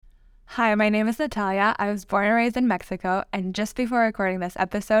Hi, my name is Natalia. I was born and raised in Mexico, and just before recording this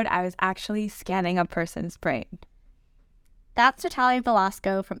episode, I was actually scanning a person's brain. That's Natalia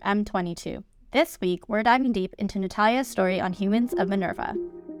Velasco from M22. This week, we're diving deep into Natalia's story on humans of Minerva.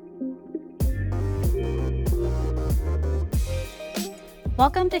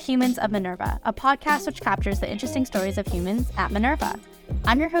 Welcome to Humans of Minerva, a podcast which captures the interesting stories of humans at Minerva.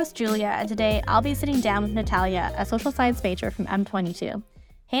 I'm your host, Julia, and today I'll be sitting down with Natalia, a social science major from M22.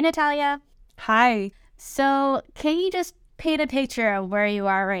 Hey, Natalia. Hi. So, can you just paint a picture of where you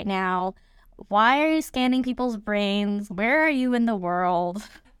are right now? Why are you scanning people's brains? Where are you in the world?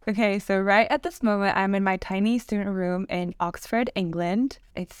 Okay, so right at this moment, I'm in my tiny student room in Oxford, England.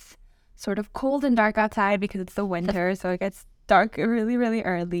 It's sort of cold and dark outside because it's the winter, so it gets dark really, really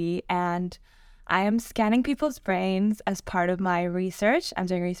early. And I am scanning people's brains as part of my research. I'm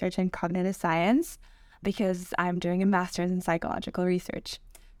doing research in cognitive science because I'm doing a master's in psychological research.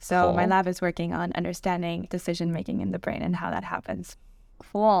 So Cool. My lab is working on understanding decision-making in the brain and how that happens.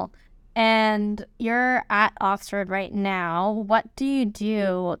 Cool. And you're at Oxford right now. What do you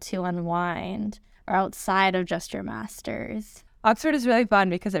do to unwind or outside of just your master's? Oxford is really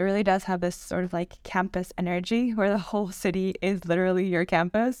fun because it really does have this sort of like campus energy where the whole city is literally your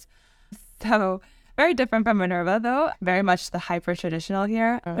campus. So very different from Minerva, though. Very much the hyper-traditional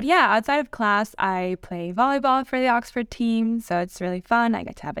here. But yeah, outside of class, I play volleyball for the Oxford team. So it's really fun. I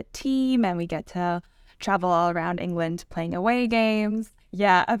get to have a team and we get to travel all around England playing away games.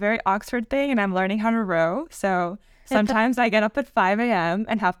 Yeah, a very Oxford thing. And I'm learning how to row. So sometimes I get up at 5 a.m.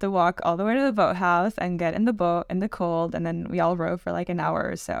 and have to walk all the way to the boathouse and get in the boat in the cold. And then we all row for like an hour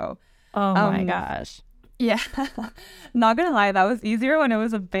or so. Oh my gosh. Yeah, not gonna lie, that was easier when it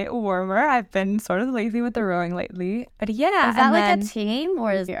was a bit warmer. I've been sort of lazy with the rowing lately. But yeah. Is that like a team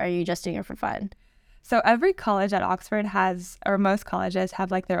or are you just doing it for fun? So every college at Oxford has, or most colleges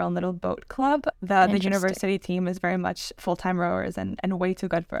have like their own little boat club. The university team is very much full-time rowers and way too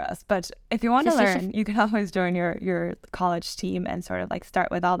good for us. But if you want to learn, you can always join your college team and sort of like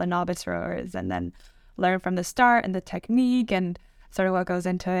start with all the novice rowers and then learn from the start and the technique and sort of what goes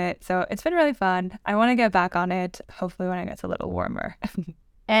into it. So it's been really fun. I want to get back on it, hopefully when it gets a little warmer.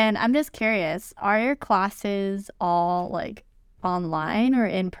 And I'm just curious, are your classes all like online or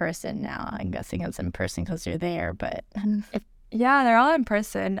in person now? I'm guessing it's in person because you're there, but... Yeah, they're all in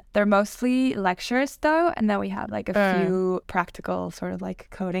person. They're mostly lectures though, and then we have like a few practical sort of like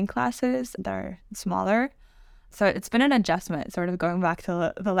coding classes. They're smaller. So it's been an adjustment, sort of going back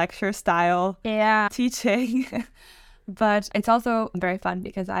to the lecture style teaching. But it's also very fun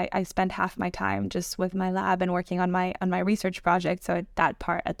because I spend half my time just with my lab and working on my research project. So that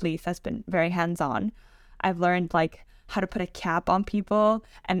part at least has been very hands-on. I've learned like how to put a cap on people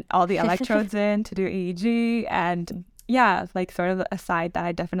and all the electrodes in to do EEG. And yeah, like sort of a side that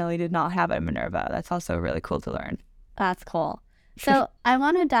I definitely did not have at Minerva. That's also really cool to learn. That's cool. So I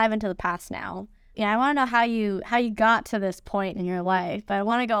want to dive into the past now. Yeah, I want to know how you got to this point in your life. But I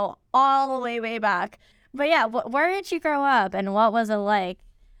want to go all the way back. But yeah, where did you grow up and what was it like?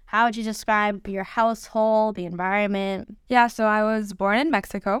 How would you describe your household, the environment? Yeah, so I was born in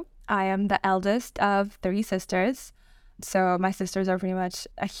Mexico. I am the eldest of 3 sisters. So my sisters are pretty much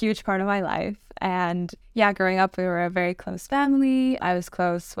a huge part of my life. And yeah, growing up, we were a very close family. I was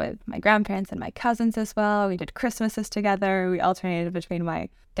close with my grandparents and my cousins as well. We did Christmases together. We alternated between my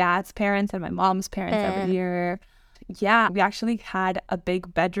dad's parents and my mom's parents every year. Yeah, we actually had a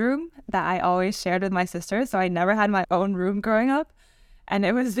big bedroom that I always shared with my sisters. So I never had my own room growing up. And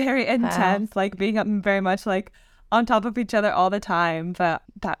it was very intense, like being up very much like on top of each other all the time. But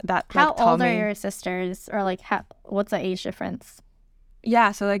that how old are your sisters? Or like what's the age difference?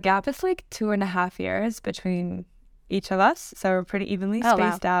 Yeah, so the gap is like 2.5 years between each of us. So we're pretty evenly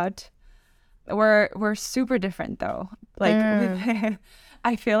spaced out. We're super different though. Like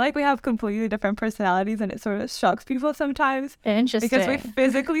I feel like we have completely different personalities and it sort of shocks people sometimes. Interesting. Because we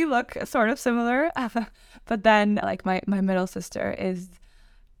physically look sort of similar. But then like my middle sister is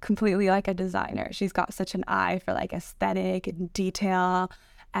completely like a designer. She's got such an eye for like aesthetic and detail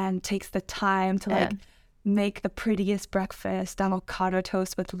and takes the time to like make the prettiest breakfast, avocado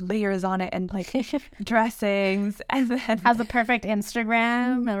toast with layers on it and like dressings, and then has a perfect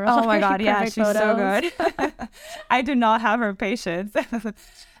Instagram. And oh my god, yeah, she's photos. So good. I do not have her patience.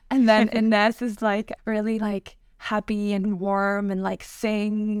 And then Inez is like really like happy and warm and like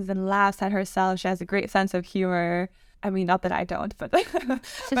sings and laughs at herself. She has a great sense of humor. I mean, not that I don't, but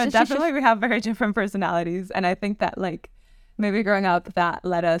definitely we have very different personalities. And I think that like maybe growing up that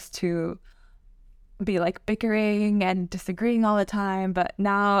led us to be like bickering and disagreeing all the time. But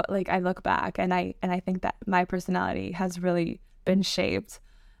now like I look back and I think that my personality has really been shaped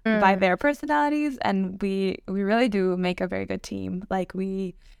by their personalities, and we really do make a very good team. Like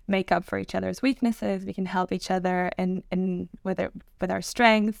we make up for each other's weaknesses. We can help each other in with our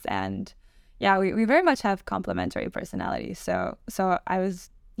strengths, and yeah, we very much have complementary personalities. So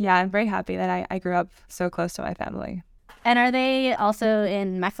I'm very happy that I grew up so close to my family. And are they also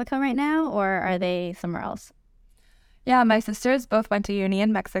in Mexico right now, or are they somewhere else? Yeah, my sisters both went to uni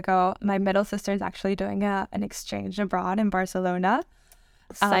in Mexico. My middle sister is actually doing an exchange abroad in Barcelona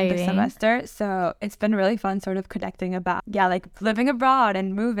this semester. So it's been really fun sort of connecting about, like living abroad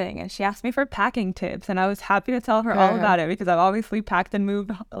and moving. And she asked me for packing tips, and I was happy to tell her all about it because I've obviously packed and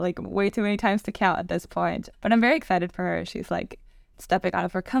moved like way too many times to count at this point. But I'm very excited for her. She's like stepping out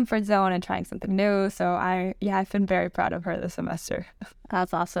of her comfort zone and trying something new. So I've been very proud of her this semester.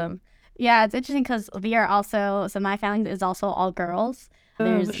 That's awesome. Yeah, it's interesting because we are also, so my family is also all girls.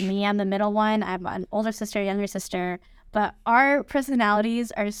 There's me, I'm the middle one. I have an older sister, younger sister, but our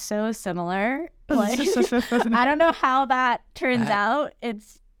personalities are so similar. Like, I don't know how that turns out.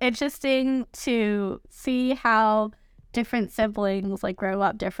 It's interesting to see how different siblings like grow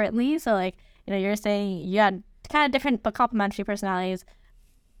up differently. So like, you're saying you had kind of different but complementary personalities.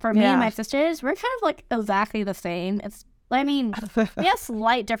 For me and my sisters, we're kind of like exactly the same. We have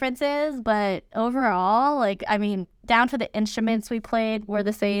slight differences, but overall, down to the instruments we played were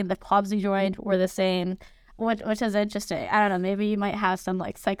the same. The clubs we joined were the same, which is interesting. I don't know. Maybe you might have some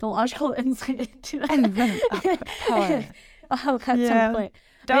like psychological insight into that. At some point.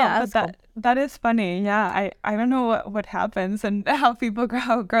 That is funny. Yeah, I don't know what happens and how people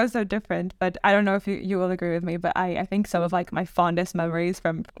grow so different, but I don't know if you will agree with me, but I think some of like my fondest memories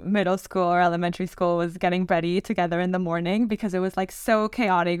from middle school or elementary school was getting ready together in the morning because it was like so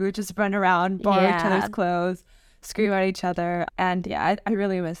chaotic. We would just run around, borrow each other's clothes, scream at each other, and I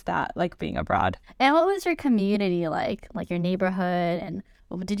really miss that, like being abroad. And what was your community like your neighborhood, and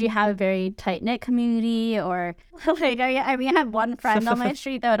did you have a very tight-knit community, or like, I had one friend on my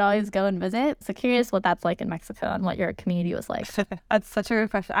street that would always go and visit. So curious what that's like in Mexico and what your community was like. That's such a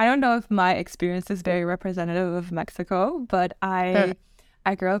good question. I don't know if my experience is very representative of Mexico, but I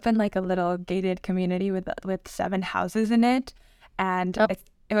grew up in like a little gated community with 7 houses in it, and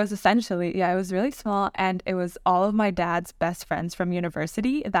it was essentially, it was really small, and it was all of my dad's best friends from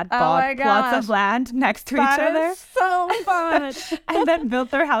university that bought plots of land next to each other. That is so fun. And then built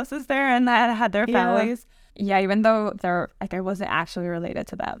their houses there and had their families. Yeah, even though I wasn't actually related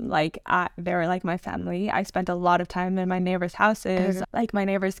to them. They were like my family. I spent a lot of time in my neighbors' houses. Like my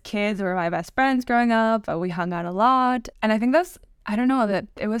neighbors' kids were my best friends growing up. We hung out a lot. And I think that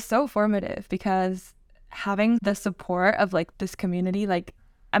it was so formative because having the support of like this community,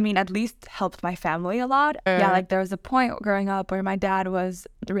 at least helped my family a lot. There was a point growing up where my dad was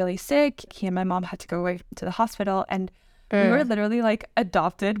really sick. He and my mom had to go away to the hospital, and we were literally like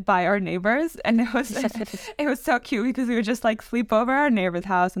adopted by our neighbors. And it was so cute because we would just like sleep over our neighbor's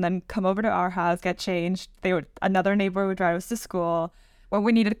house and then come over to our house, get changed. Another neighbor would drive us to school. When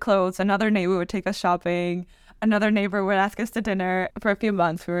we needed clothes, another neighbor would take us shopping. Another neighbor would ask us to dinner. For a few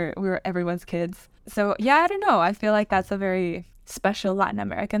months, we were everyone's kids. So I don't know. I feel like that's a very special Latin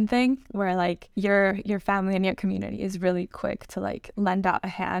American thing where like your family and your community is really quick to like lend out a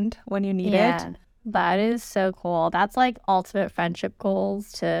hand when you need it. That is so cool. That's like ultimate friendship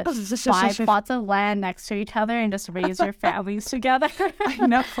goals, to buy plots of land next to each other and just raise your families together. I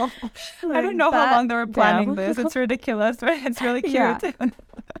know. I don't know how long they were planning this. It's ridiculous, but it's really cute.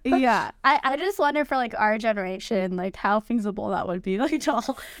 I just wonder for like our generation, like how feasible that would be. Like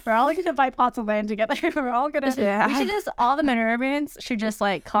we're all gonna buy plots of land together. We're all gonna we should just, all the Minervians should just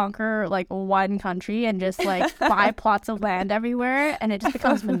like conquer like one country and just like buy plots of land everywhere, and it just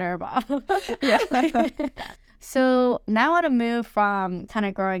becomes Minerva. So now I want to move from kind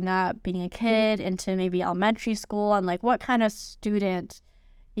of growing up, being a kid, into maybe elementary school, and like what kind of student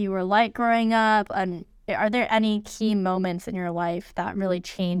you were like growing up, and are there any key moments in your life that really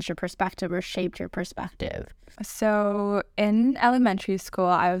changed your perspective or shaped your perspective? So in elementary school,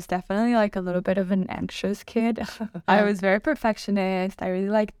 I was definitely like a little bit of an anxious kid. I was very perfectionist. I really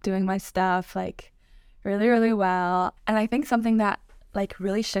liked doing my stuff like really, really well. And I think something that like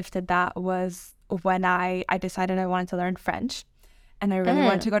really shifted that was when I decided I wanted to learn French, and I really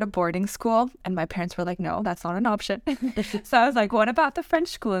wanted to go to boarding school, and my parents were like, no, that's not an option. So I was like, what about the French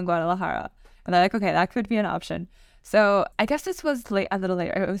school in Guadalajara? And they're like, okay, that could be an option. So I guess this was a little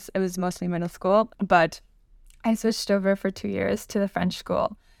later. It was mostly middle school, but I switched over for 2 years to the French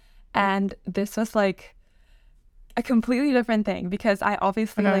school, and this was like a completely different thing because I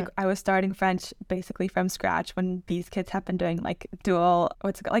obviously I was starting French basically from scratch when these kids have been doing like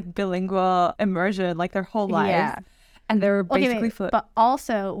bilingual immersion like their whole lives. And they were basically but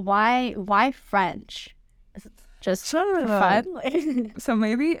also, why French? Is it just for fun? So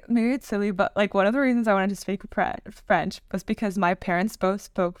maybe it's silly, but like one of the reasons I wanted to speak French was because my parents both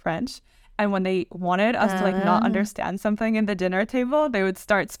spoke French. And when they wanted us to like not understand something in the dinner table, they would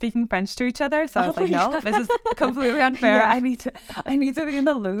start speaking French to each other. So I was like, no, this is completely unfair. Yeah. I need to be in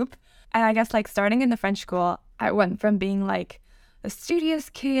the loop. And I guess like starting in the French school, I went from being like the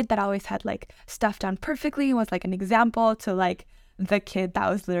studious kid that always had like stuff done perfectly and was like an example to like the kid that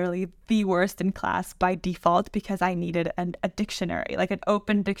was literally the worst in class by default because I needed a dictionary, like an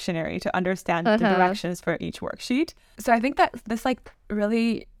open dictionary to understand the directions for each worksheet. So I think that this like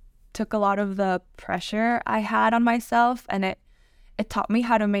really took a lot of the pressure I had on myself, and it taught me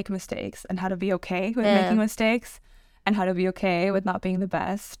how to make mistakes and how to be okay with making mistakes and how to be okay with not being the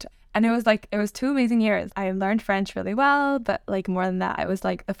best. And it was 2 amazing years. I learned French really well, but like more than that, it was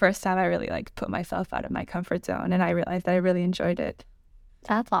like the first time I really like put myself out of my comfort zone, and I realized that I really enjoyed it.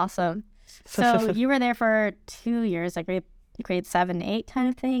 That's awesome. So you were there for 2 years, like grade 7, 8 kind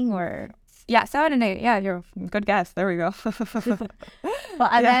of thing, or? Yeah, 7 and 8. Yeah, you're a good guess. There we go. Well,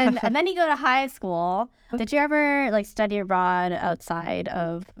 and then you go to high school. Did you ever like study abroad outside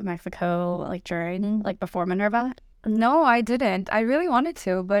of Mexico, like before Minerva? No, I didn't. I really wanted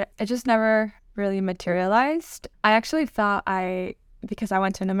to, but it just never really materialized. I actually thought because I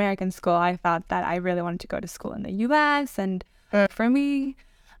went to an American school, I thought that I really wanted to go to school in the US and for me.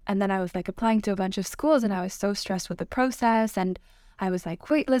 And then I was like applying to a bunch of schools, and I was so stressed with the process, and I was like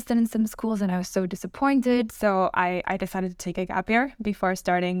waitlisted in some schools, and I was so disappointed. So I decided to take a gap year before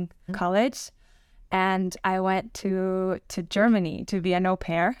starting college. And I went to Germany to be an au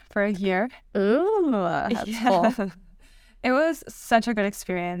pair for a year. Ooh, that's cool. It was such a good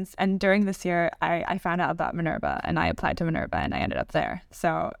experience. And during this year, I found out about Minerva, and I applied to Minerva, and I ended up there.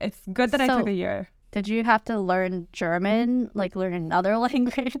 So it's good that I took a year. Did you have to learn German, like learn another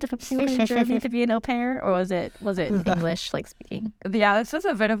language to be an au pair, or was it English like speaking? Yeah, this was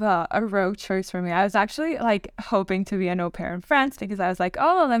a bit of a rogue choice for me. I was actually like hoping to be an au pair in France because I was like,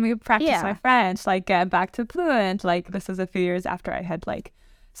 oh, let me practice my French, like get back to fluent. Like this was a few years after I had like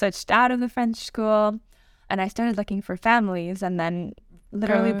switched out of the French school, and I started looking for families, and then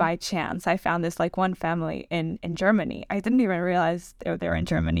literally by chance I found this like one family in Germany. I didn't even realize they were in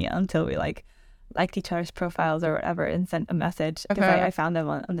Germany until we liked each other's profiles or whatever and sent a message because I found them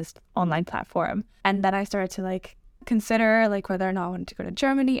on this online platform. And then I started to like consider like whether or not I wanted to go to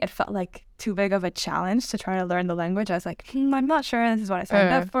Germany. It felt like too big of a challenge to try to learn the language. I was like, I'm not sure this is what I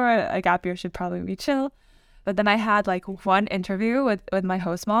signed up for. A gap year should probably be chill. But then I had like one interview with my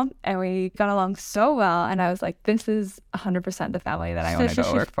host mom, and we got along so well. And I was like, this is 100% the family that I want to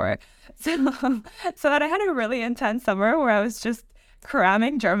go work for. So that I had a really intense summer where I was just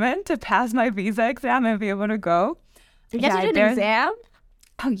cramming German to pass my visa exam and be able to go. You had to do an exam?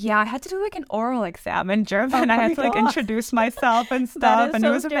 Oh yeah, I had to do like an oral exam in German. I had to like introduce myself and stuff, and it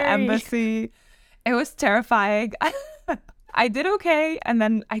was at the embassy. It was terrifying. I did okay, and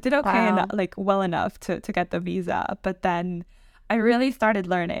then I did okay like well enough to get the visa. But then I really started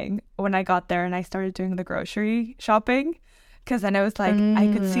learning when I got there, and I started doing the grocery shopping, because then it was like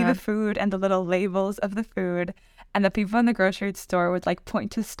I could see the food and the little labels of the food. And the people in the grocery store would like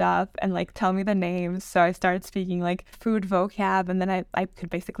point to stuff and like tell me the names. So I started speaking like food vocab, and then I could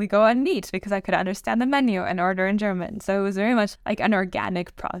basically go and eat because I could understand the menu and order in German. So it was very much like an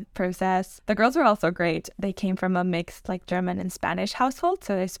organic process. The girls were also great. They came from a mixed like German and Spanish household,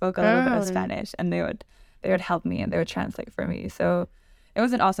 so they spoke a little bit of Spanish, and they would help me and they would translate for me. So it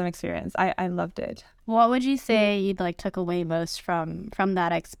was an awesome experience. I loved it. What would you say you like took away most from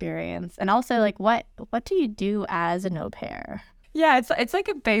that experience? And also like what do you do as an au pair? Yeah, it's like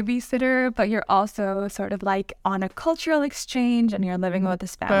a babysitter, but you're also sort of like on a cultural exchange, and you're living with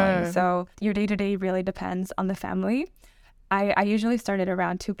this family. So your day-to-day really depends on the family. I usually started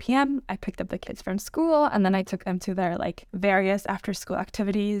around 2 p.m. I picked up the kids from school, and then I took them to their like various after-school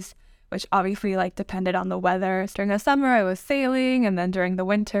activities, which obviously like depended on the weather. During the summer, I was sailing, and then during the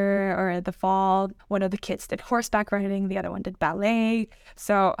winter or the fall, one of the kids did horseback riding, the other one did ballet.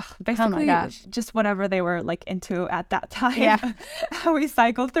 So basically, just whatever they were like into at that time. Yeah. We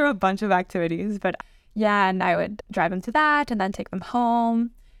cycled through a bunch of activities, but yeah, and I would drive them to that, and then take them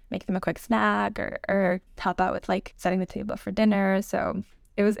home, make them a quick snack, or help out with like setting the table for dinner. So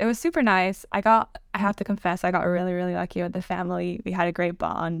it was super nice. I have to confess, I got really, really lucky with the family. We had a great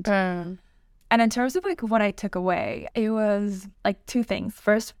bond. And in terms of like what I took away, it was like two things.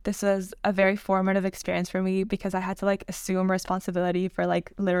 First, this was a very formative experience for me because I had to like assume responsibility for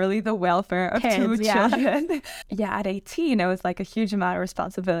like literally the welfare of two children. Yeah, at 18, it was like a huge amount of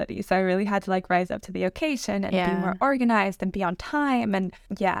responsibility. So I really had to like rise up to the occasion and be more organized and be on time and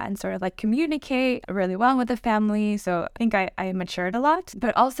sort of like communicate really well with the family. So I think I matured a lot.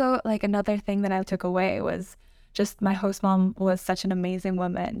 But also like another thing that I took away was just my host mom was such an amazing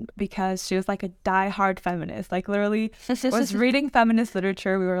woman because she was like a die-hard feminist, like literally was reading feminist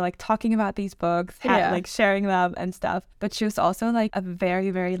literature. We were like talking about these books, like sharing them and stuff. But she was also like a very,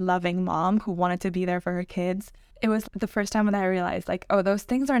 very loving mom who wanted to be there for her kids. It was the first time when I realized like, oh, those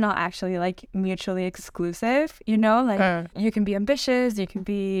things are not actually like mutually exclusive, you know, like you can be ambitious, you can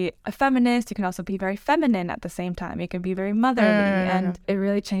be a feminist, you can also be very feminine at the same time. You can be very motherly. And it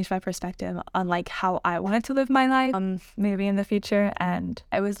really changed my perspective on like how I wanted to live my life, maybe in the future. And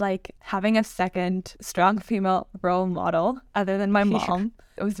it was like having a second strong female role model other than my mom.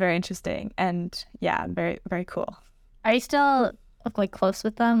 It was very interesting and very, very cool. Are you still like close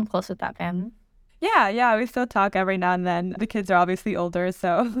with that family? Yeah, we still talk every now and then. The kids are obviously older,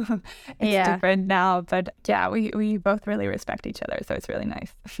 so it's different now. But yeah, we both really respect each other, so it's really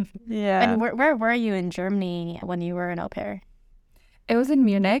nice. And where were you in Germany when you were an au pair? It was in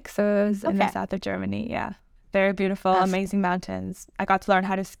Munich, so it was in the south of Germany, yeah. Very beautiful, amazing mountains. I got to learn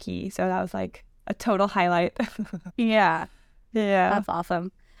how to ski, so that was like a total highlight. Yeah. That's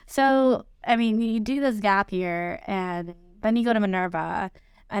awesome. So, I mean, you do this gap year, and then you go to Minerva.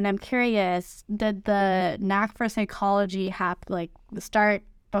 And I'm curious, did the knack for psychology start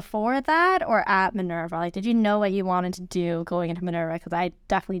before that or at Minerva? Like, did you know what you wanted to do going into Minerva? Because I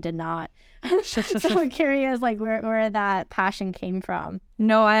definitely did not. So I'm curious, like, where that passion came from.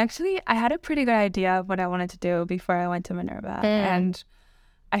 No, I had a pretty good idea of what I wanted to do before I went to Minerva. And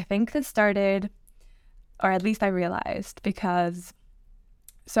I think this started, or at least I realized, because...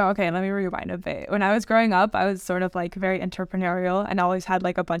 So, okay, let me rewind a bit. When I was growing up, I was sort of like very entrepreneurial and always had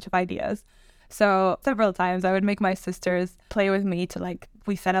like a bunch of ideas. So several times I would make my sisters play with me to like,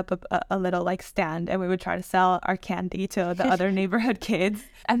 we set up a little like stand and we would try to sell our candy to the other neighborhood kids.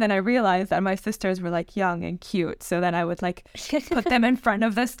 And then I realized that my sisters were like young and cute. So then I would like put them in front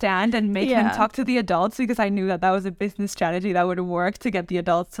of the stand and make them talk to the adults because I knew that was a business strategy that would work to get the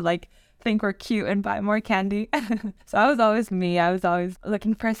adults to like think we're cute and buy more candy. So I was always me. I was always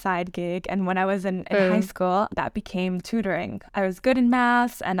looking for a side gig. And when I was in high school, that became tutoring. I was good in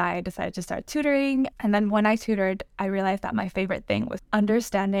maths and I decided to start tutoring. And then when I tutored, I realized that my favorite thing was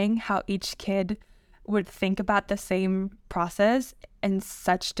understanding how each kid would think about the same process in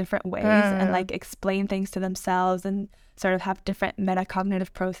such different ways and like explain things to themselves and sort of have different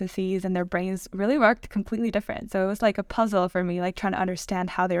metacognitive processes, and their brains really worked completely different. So it was like a puzzle for me, like trying to understand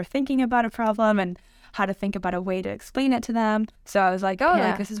how they were thinking about a problem and how to think about a way to explain it to them. So I was like,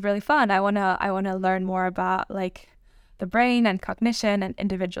 like this is really fun. I wanna learn more about like the brain and cognition and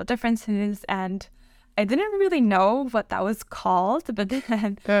individual differences. And I didn't really know what that was called, but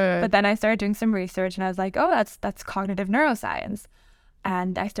then I started doing some research and I was like, oh, that's cognitive neuroscience.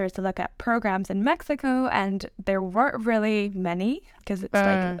 And I started to look at programs in Mexico, and there weren't really many because it's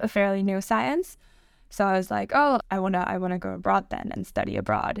like a fairly new science. So I was like, oh, I wanna go abroad then and study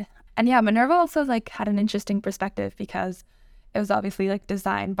abroad. And yeah, Minerva also like had an interesting perspective because it was obviously like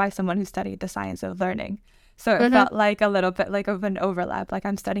designed by someone who studied the science of learning. So it felt like a little bit like of an overlap. Like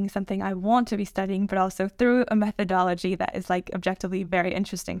I'm studying something I want to be studying, but also through a methodology that is like objectively very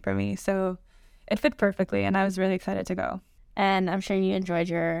interesting for me. So it fit perfectly, and I was really excited to go. And I'm sure you enjoyed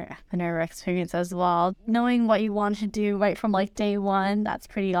your Minerva experience as well. Knowing what you wanted to do right from like day one, that's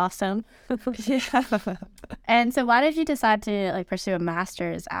pretty awesome. And so why did you decide to like pursue a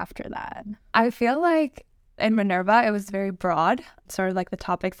master's after that? I feel like in Minerva, it was very broad, sort of like the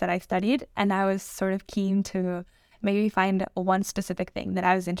topics that I studied. And I was sort of keen to maybe find one specific thing that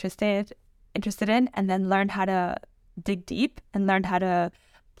I was interested in, and then learn how to dig deep and learn how to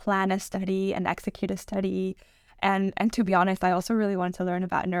plan a study and execute a study. And to be honest, I also really wanted to learn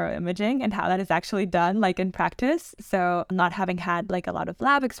about neuroimaging and how that is actually done, like in practice. So not having had like a lot of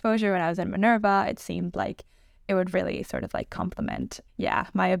lab exposure when I was in Minerva, it seemed like it would really sort of like complement,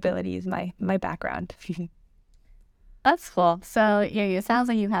 my abilities, my background. That's cool. So it sounds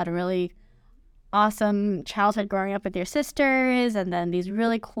like you had a really awesome childhood growing up with your sisters, and then these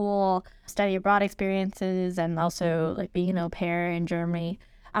really cool study abroad experiences, and also like being an au pair in Germany.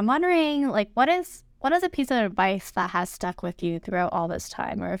 I'm wondering, like, what is a piece of advice that has stuck with you throughout all this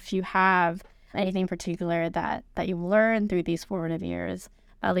time? Or if you have anything particular that you learned through these formative years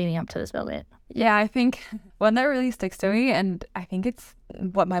leading up to this moment? Yeah, I think one that really sticks to me, and I think it's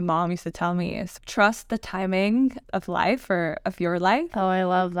what my mom used to tell me, is trust the timing of life or of your life. Oh, I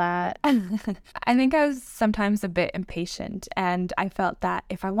love that. I think I was sometimes a bit impatient, and I felt that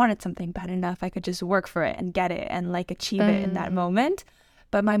if I wanted something bad enough, I could just work for it and get it and like achieve it in that moment.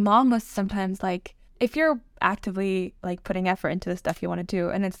 But my mom was sometimes like, if you're actively like putting effort into the stuff you want to do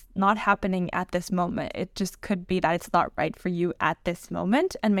and it's not happening at this moment, it just could be that it's not right for you at this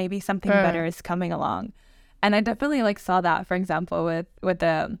moment, and maybe something better is coming along. And I definitely like saw that, for example, with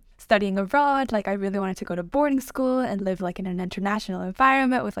the studying abroad. Like I really wanted to go to boarding school and live like in an international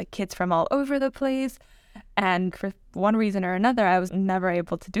environment with like kids from all over the place. And for one reason or another, I was never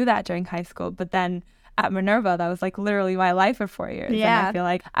able to do that during high school. But then at Minerva, that was like literally my life for 4 years. Yeah. And I feel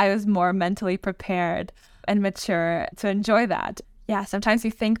like I was more mentally prepared and mature to enjoy that. Yeah, sometimes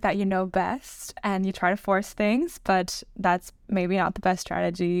you think that you know best and you try to force things, but that's maybe not the best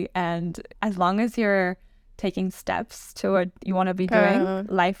strategy. And as long as you're taking steps to what you want to be doing,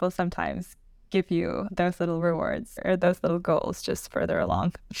 life will sometimes give you those little rewards or those little goals just further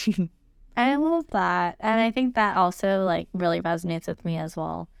along. I love that. And I think that also like really resonates with me as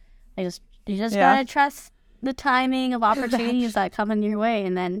well. You just gotta trust the timing of opportunities that come in your way,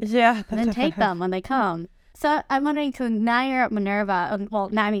 and then take them when they come. So I'm wondering, so now you're at Minerva,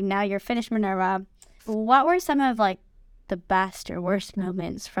 now you're finished Minerva. What were some of like the best or worst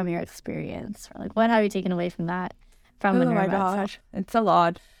moments from your experience? Or like what have you taken away from that from Minerva? Oh my gosh, it's a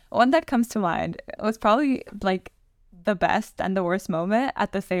lot. One that comes to mind was probably like the best and the worst moment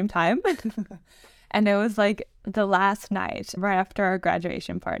at the same time. And it was like the last night right after our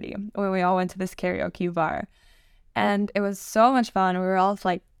graduation party when we all went to this karaoke bar. And it was so much fun. We were all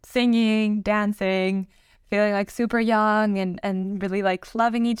like singing, dancing, feeling like super young and really like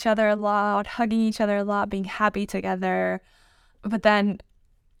loving each other a lot, hugging each other a lot, being happy together. But then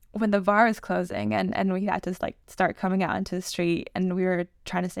when the bar was closing and we had to like start coming out into the street and we were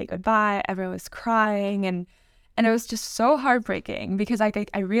trying to say goodbye, everyone was crying and it was just so heartbreaking because I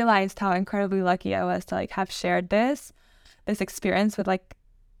realized how incredibly lucky I was to like have shared this experience with like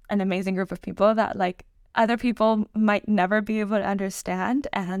an amazing group of people that like other people might never be able to understand.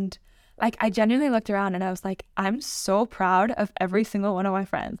 And like I genuinely looked around and I was like, I'm so proud of every single one of my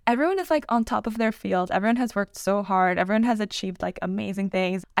friends. Everyone is like on top of their field. Everyone has worked so hard. Everyone has achieved like amazing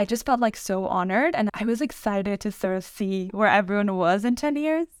things. I just felt like so honored and I was excited to sort of see where everyone was in 10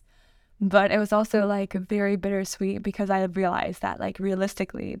 years. But it was also like very bittersweet because I realized that like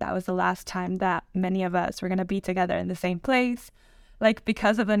realistically, that was the last time that many of us were going to be together in the same place. Like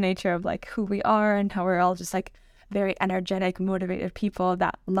because of the nature of like who we are and how we're all just like very energetic, motivated people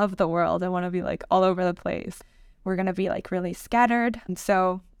that love the world and want to be like all over the place. We're going to be like really scattered. And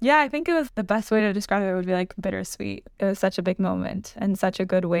so, yeah, I think it was the best way to describe it would be like bittersweet. It was such a big moment and such a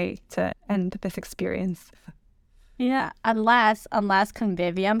good way to end this experience. Yeah, unless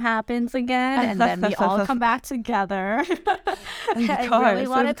Convivium happens again and then we all come back together. I really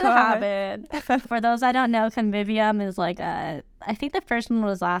wanted to happen. For those that don't know, Convivium is like I think the first one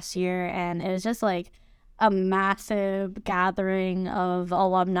was last year, and it was just like a massive gathering of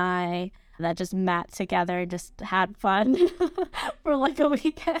alumni that just met together, just had fun for like a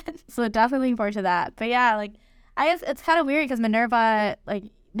weekend. So definitely looking forward to that. But yeah, like I guess it's kind of weird because Minerva, like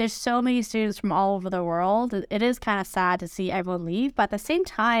there's so many students from all over the world. It is kind of sad to see everyone leave, but at the same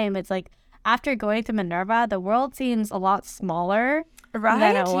time, it's like after going to Minerva, the world seems a lot smaller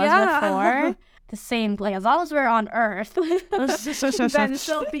than it was before. The same, like as long as we're on Earth, then it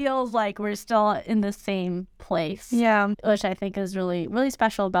still feels like we're still in the same place. Yeah, which I think is really, really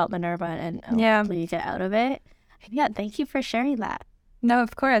special about Minerva, and hopefully you get out of it. Yeah, thank you for sharing that. No,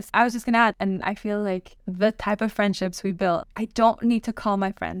 of course. I was just going to add, and I feel like the type of friendships we built, I don't need to call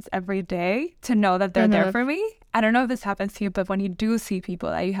my friends every day to know that they're there for me. I don't know if this happens to you, but when you do see people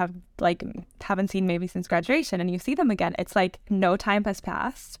that you have like haven't seen maybe since graduation and you see them again, it's like no time has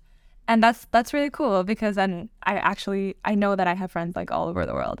passed. And that's really cool because then I know that I have friends like all over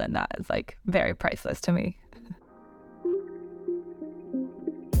the world, and that is like very priceless to me.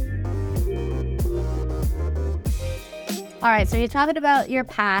 All right, so you're talking about your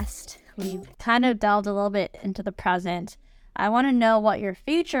past. We've kind of delved a little bit into the present. I want to know what your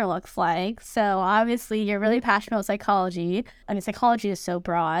future looks like. So obviously you're really passionate about psychology. I mean, psychology is so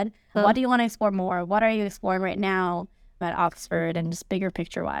broad. What do you want to explore more? What are you exploring right now at Oxford and just bigger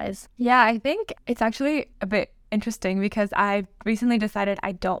picture wise? Yeah, I think it's actually a bit interesting because I recently decided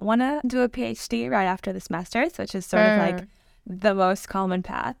I don't want to do a PhD right after this master's, which is sort of like the most common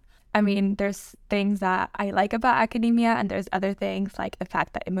path. I mean, there's things that I like about academia, and there's other things like the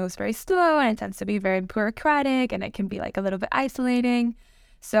fact that it moves very slow and it tends to be very bureaucratic and it can be like a little bit isolating.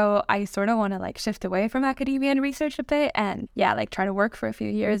 So I sort of want to like shift away from academia and research a bit and like try to work for a few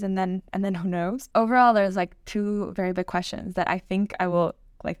years and then who knows. Overall, there's like two very big questions that I think I will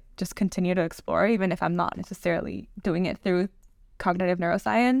like just continue to explore, even if I'm not necessarily doing it through cognitive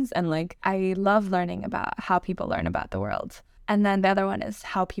neuroscience. And like I love learning about how people learn about the world. And then the other one is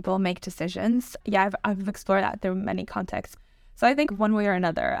how people make decisions. Yeah, I've explored that through many contexts. So I think one way or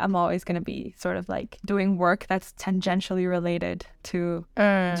another, I'm always going to be sort of like doing work that's tangentially related to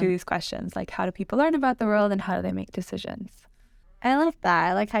these questions. Like how do people learn about the world and how do they make decisions? I like that.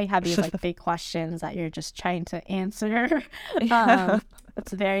 I like how you have these like big questions that you're just trying to answer.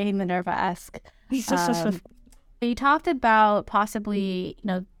 It's very Minerva-esque. You talked about possibly,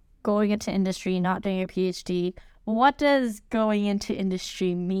 going into industry, not doing your PhD. What does going into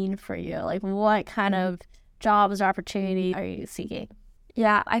industry mean for you? Like what kind of jobs or opportunity are you seeking?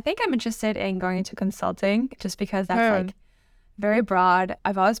 Yeah, I think I'm interested in going into consulting just because that's like very broad.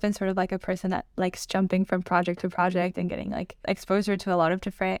 I've always been sort of like a person that likes jumping from project to project and getting like exposure to a lot of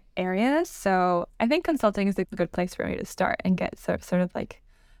different areas. So I think consulting is a good place for me to start and get sort of like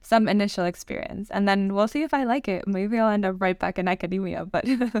some initial experience. And then we'll see if I like it. Maybe I'll end up right back in academia, but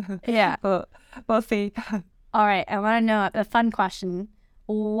yeah, we'll see. All right, I want to know a fun question.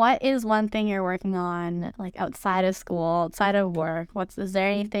 What is one thing you're working on, like outside of school, outside of work? Is there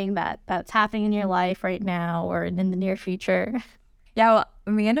anything that's happening in your life right now or in the near future? Yeah, well,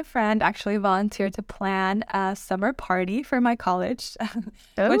 me and a friend actually volunteered to plan a summer party for my college,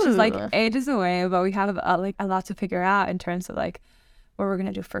 which is like ages away, but we have a lot to figure out in terms of like what we're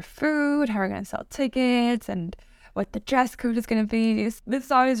gonna do for food, how we're gonna sell tickets, and what the dress code is going to be. This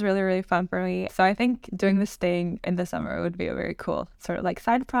is always really, really fun for me. So I think doing this thing in the summer would be a very cool sort of like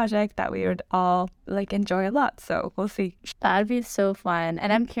side project that we would all like enjoy a lot. So we'll see. That'd be so fun.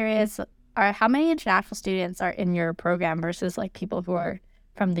 And I'm curious, how many international students are in your program versus like people who are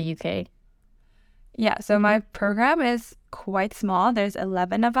from the UK? Yeah, so my program is quite small. There's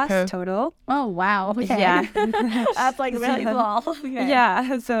 11 of us total. Oh, wow. Okay. Yeah. That's like really small. Okay.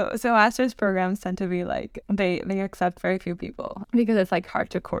 Yeah, so master's programs tend to be like, they accept very few people because it's like hard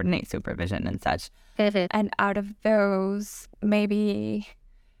to coordinate supervision and such. And out of those, maybe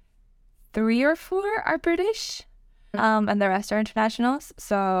 3 or 4 are British. And the rest are internationals.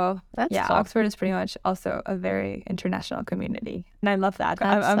 So that's cool. Oxford is pretty much also a very international community. And I love that.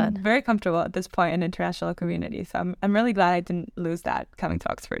 I'm very comfortable at this point in international community. So I'm really glad I didn't lose that coming to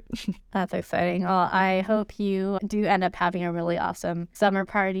Oxford. That's exciting. Well, I hope you do end up having a really awesome summer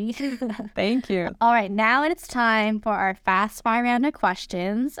party. Thank you. All right, now it's time for our fast fire round of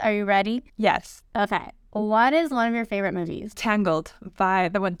questions. Are you ready? Yes. Okay. What is one of your favorite movies? Tangled by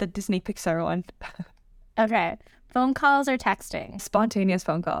the Disney Pixar one. Okay. Phone calls or texting? Spontaneous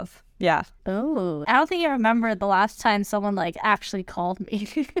phone calls. Yeah. Oh, I don't think I remember the last time someone like actually called me.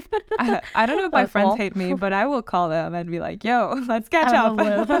 I don't know if my friends hate me, but I will call them and be like, yo, let's catch up.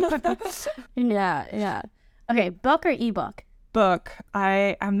 Yeah. Okay, book or ebook? Book.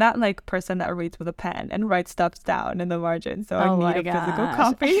 I'm that like person that reads with a pen and writes stuff down in the margin. So I need a physical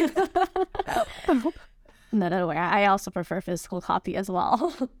copy. No way. I also prefer physical copy as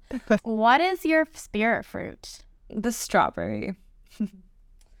well. What is your spirit fruit? The strawberry.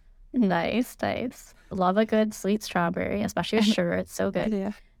 Nice. Love a good sweet strawberry, especially with sugar. It's so good.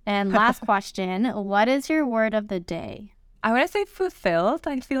 Yeah. And last question, what is your word of the day? I want to say fulfilled.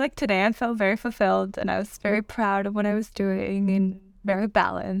 I feel like today I felt very fulfilled and I was very proud of what I was doing and very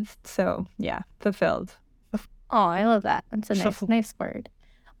balanced. So yeah, fulfilled. Oh, I love that. That's a nice word.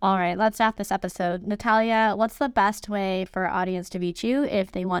 All right, let's wrap this episode. Natalia, what's the best way for our audience to reach you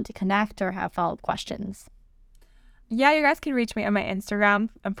if they want to connect or have follow-up questions? Yeah, you guys can reach me on my Instagram.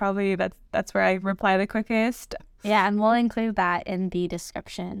 And probably that's where I reply the quickest. Yeah, and we'll include that in the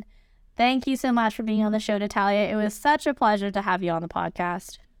description. Thank you so much for being on the show, Natalia. It was such a pleasure to have you on the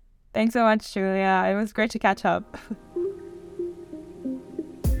podcast. Thanks so much, Julia. It was great to catch up.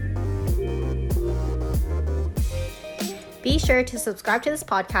 Be sure to subscribe to this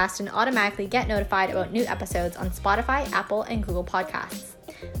podcast and automatically get notified about new episodes on Spotify, Apple, and Google Podcasts.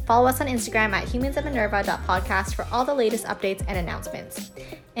 Follow us on Instagram at humansofminerva.podcast for all the latest updates and announcements.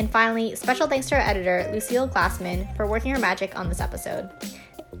 And finally, special thanks to our editor, Lucille Glassman, for working her magic on this episode.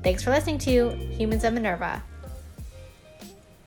 Thanks for listening to Humans of Minerva.